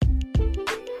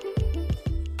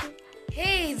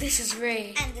This is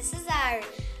Ray. And this is Ari.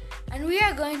 And we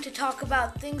are going to talk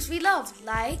about things we love,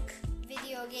 like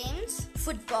Video games,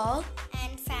 football,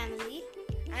 and family,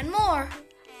 and more.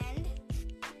 and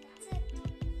that's it.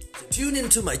 So tune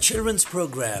into my children's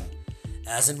program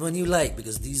as and when you like,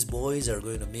 because these boys are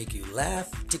going to make you laugh,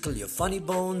 tickle your funny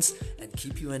bones, and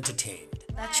keep you entertained.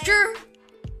 That's true.